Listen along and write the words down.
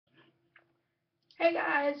Hey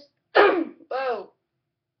guys. Whoa.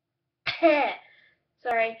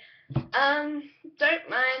 Sorry. Don't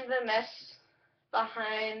mind the mess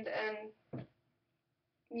behind and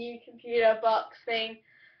new computer box thing.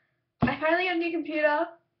 I finally got a new computer.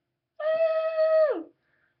 Woo!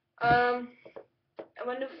 I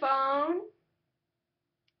got a new phone.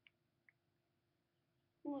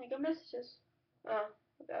 Oh, I got messages. Oh,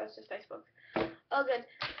 that was just Facebook. All good.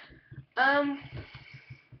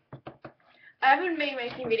 I haven't been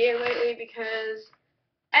making videos lately because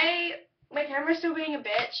my camera's still being a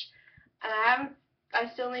bitch, and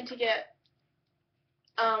I still need to get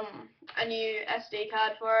a new SD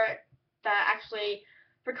card for it that actually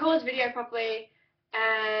records video properly.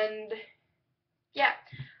 And yeah,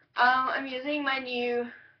 I'm using my new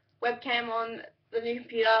webcam on the new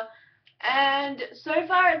computer, and so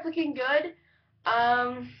far it's looking good.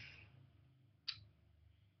 I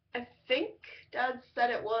think Dad said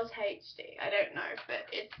it was HD. I don't know, but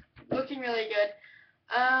it's looking really good.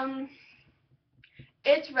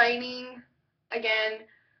 It's raining again.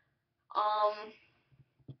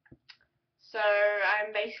 So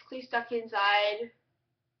I'm basically stuck inside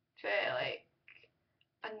for like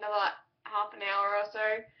another half an hour or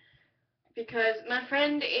so because my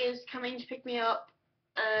friend is coming to pick me up,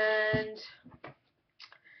 and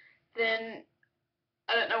then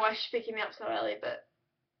I don't know why she's picking me up so early, but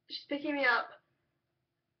she's picking me up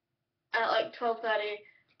at like 12:30,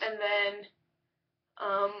 and then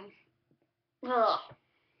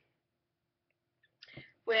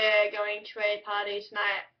we're going to a party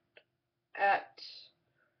tonight at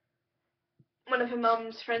one of her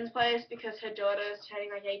mum's friend's place because her daughter's turning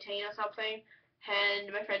like 18 or something,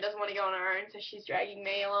 and my friend doesn't want to go on her own, so she's dragging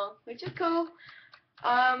me along, which is cool.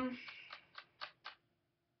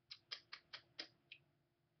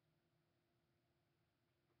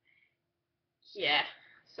 Yeah,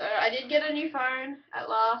 so I did get a new phone at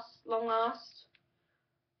last, long last.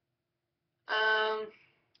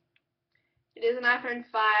 It is an iPhone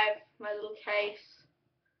 5, my little case,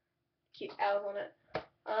 cute owls on it.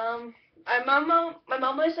 My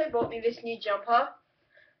mum also bought me this new jumper.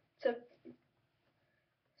 It's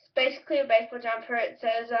basically a baseball jumper. It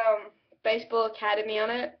says Baseball Academy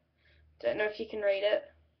on it. Don't know if you can read it.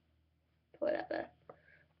 Pull it out there.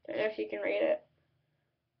 Don't know if you can read it.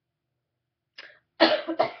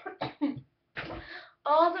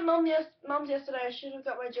 Oh, the mum's yesterday. I should have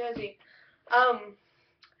got my jersey.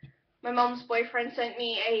 My mum's boyfriend sent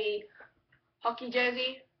me a hockey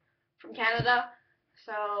jersey from Canada,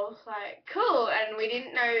 so I was like, cool. And we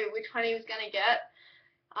didn't know which one he was gonna get,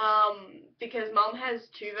 because Mum has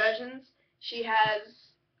two versions. She has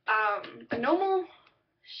a normal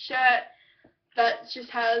shirt that just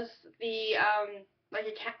has the like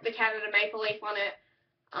the Canada maple leaf on it,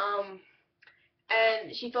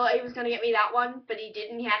 and she thought he was gonna get me that one, but he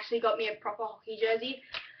didn't. He actually got me a proper hockey jersey.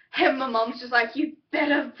 And my mom's just like, you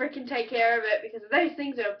better freaking take care of it because those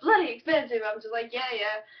things are bloody expensive. I'm just like,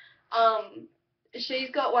 yeah. She's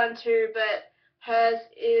got one too, but hers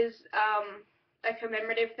is a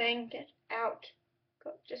commemorative thing. Get out.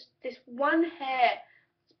 Got just this one hair.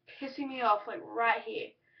 It's pissing me off, like right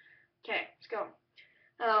here. Okay, it's gone.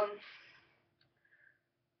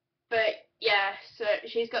 But yeah, so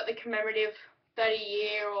she's got the commemorative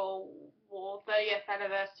 30-year or 30th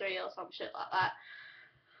anniversary or some shit like that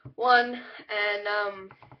one, and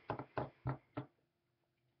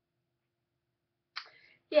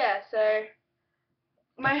yeah, so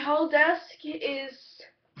my whole desk is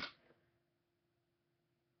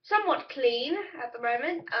somewhat clean at the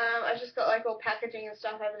moment. I've just got like all packaging and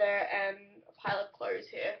stuff over there and a pile of clothes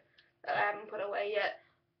here that I haven't put away yet.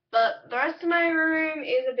 But the rest of my room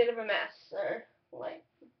is a bit of a mess, so like,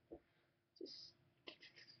 just,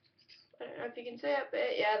 I don't know if you can see it,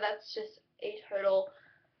 but yeah, that's just a total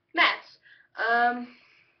mess. I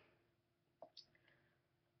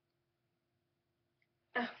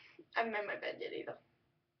haven't made my bed yet either.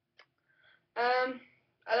 I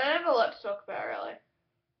don't have a lot to talk about really.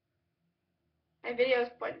 My video is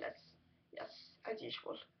pointless. Yes, as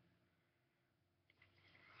usual.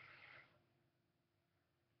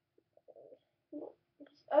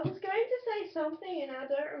 I was going to say something and I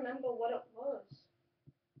don't remember what it was.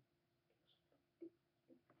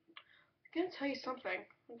 I'm going to tell you something.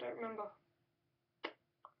 I don't remember.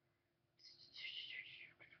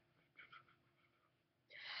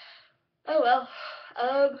 Oh well.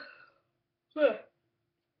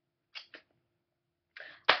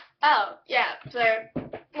 Oh, yeah, so,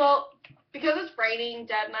 well, because it's raining,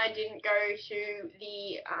 Dad and I didn't go to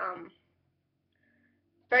the,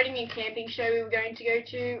 very new camping show we were going to go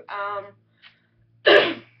to,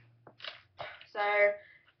 so,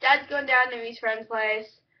 Dad Dad's gone down to his friend's place.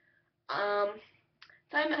 So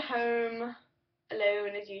I'm at home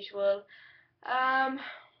alone as usual.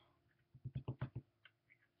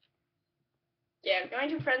 Yeah, I'm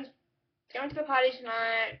going to the party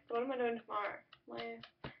tonight. What am I doing tomorrow?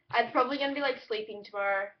 I'm probably gonna be like sleeping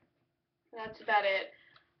tomorrow. That's about it.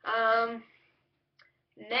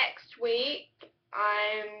 Next week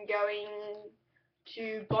I'm going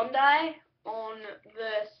to Bondi on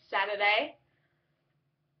the Saturday,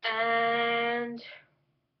 and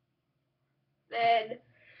then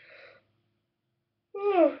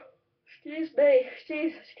excuse me,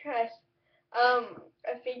 Jesus Christ.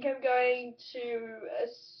 I think I'm going to a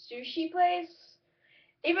sushi place.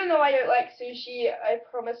 Even though I don't like sushi, I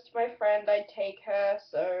promised my friend I'd take her,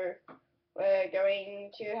 so we're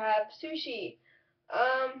going to have sushi.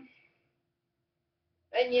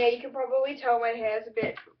 And yeah, you can probably tell my hair's a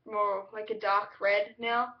bit more like a dark red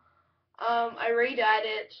now. I re-dyed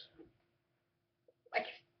it like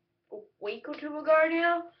a week or two ago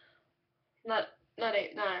now. No,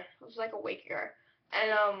 it was like a week ago.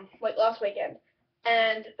 And like last weekend.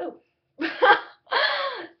 And oh Jesus!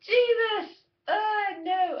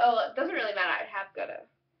 No. Oh, it doesn't really matter. I have got a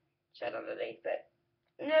shirt underneath, but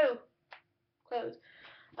no clothes.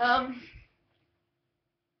 Don't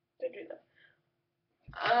do that.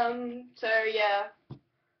 So yeah,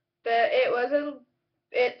 but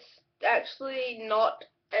it's actually not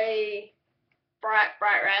a bright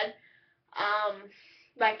red.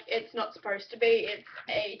 Like it's not supposed to be. It's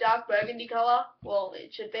a dark burgundy color. Well,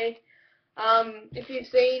 it should be. If you've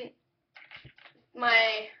seen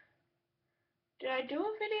my, did I do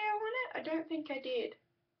a video on it? I don't think I did.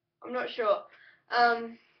 I'm not sure.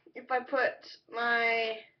 If I put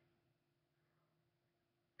my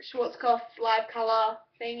Schwarzkopf live color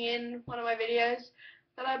thing in one of my videos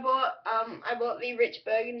that I bought the rich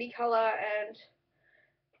burgundy color, and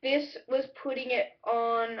this was putting it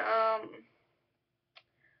on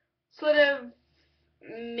sort of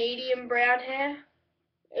medium brown hair.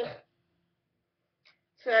 Ugh.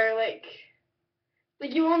 So like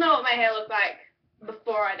you all know what my hair looked like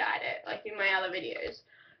before I dyed it, like in my other videos,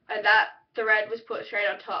 and that the red was put straight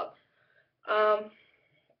on top. So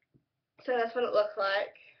that's what it looks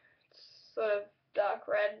like. It's sort of dark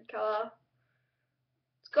red color.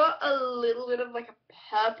 It's got a little bit of like a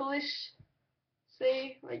purplish,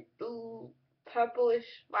 see, like blue, purplish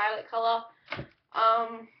violet color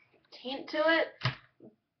tint to it,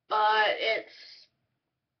 but it's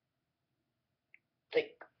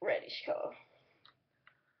like reddish color.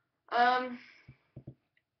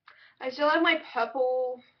 I still have my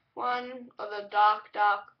purple one, or the dark,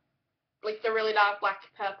 like the really dark black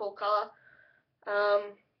purple color,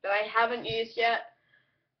 that I haven't used yet.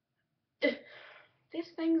 This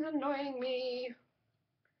thing's annoying me.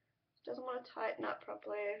 It doesn't want to tighten up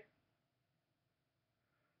properly.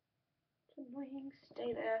 It's annoying.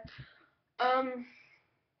 Stay there.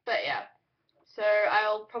 But yeah. So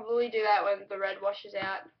I'll probably do that when the red washes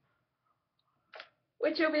out.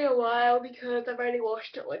 Which will be a while because I've only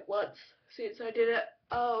washed it like once since I did it.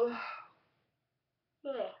 Oh.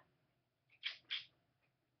 Ugh.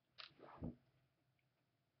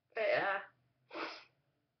 But yeah.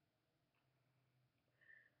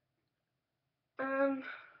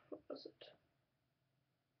 What was it?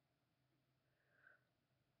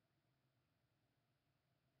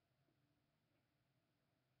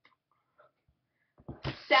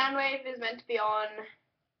 Soundwave is meant to be on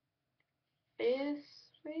this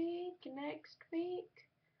week, next week.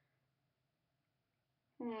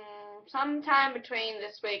 Sometime between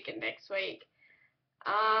this week and next week.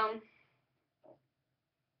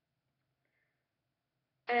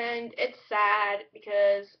 And it's sad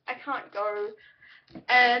because I can't go,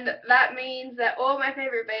 and that means that all my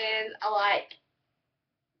favorite bands are like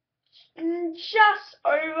just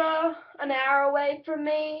over an hour away from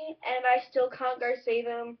me, and I still can't go see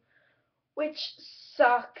them, which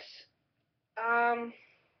sucks.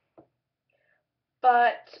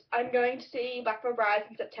 But I'm going to see Blackbird Brides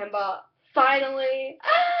in September. Finally!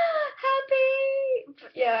 Happy!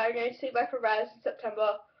 Yeah, I'm going to see Blackbird Brides in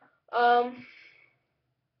September.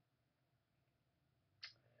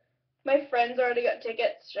 My friend's already got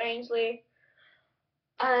tickets, strangely.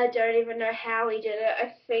 I don't even know how he did it.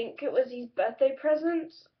 I think it was his birthday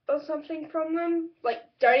present or something from them. Like,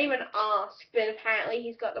 don't even ask, but apparently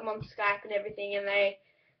he's got them on Skype and everything, and they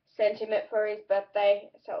sent him it for his birthday.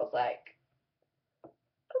 So I was like,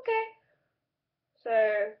 okay.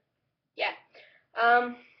 So, yeah.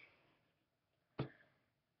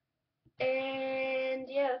 And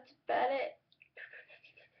yeah, that's about it.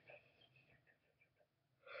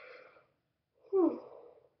 Whew.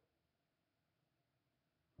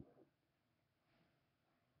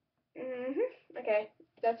 okay,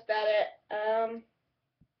 that's about it.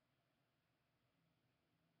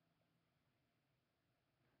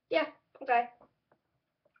 Yeah, okay.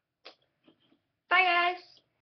 Bye, guys.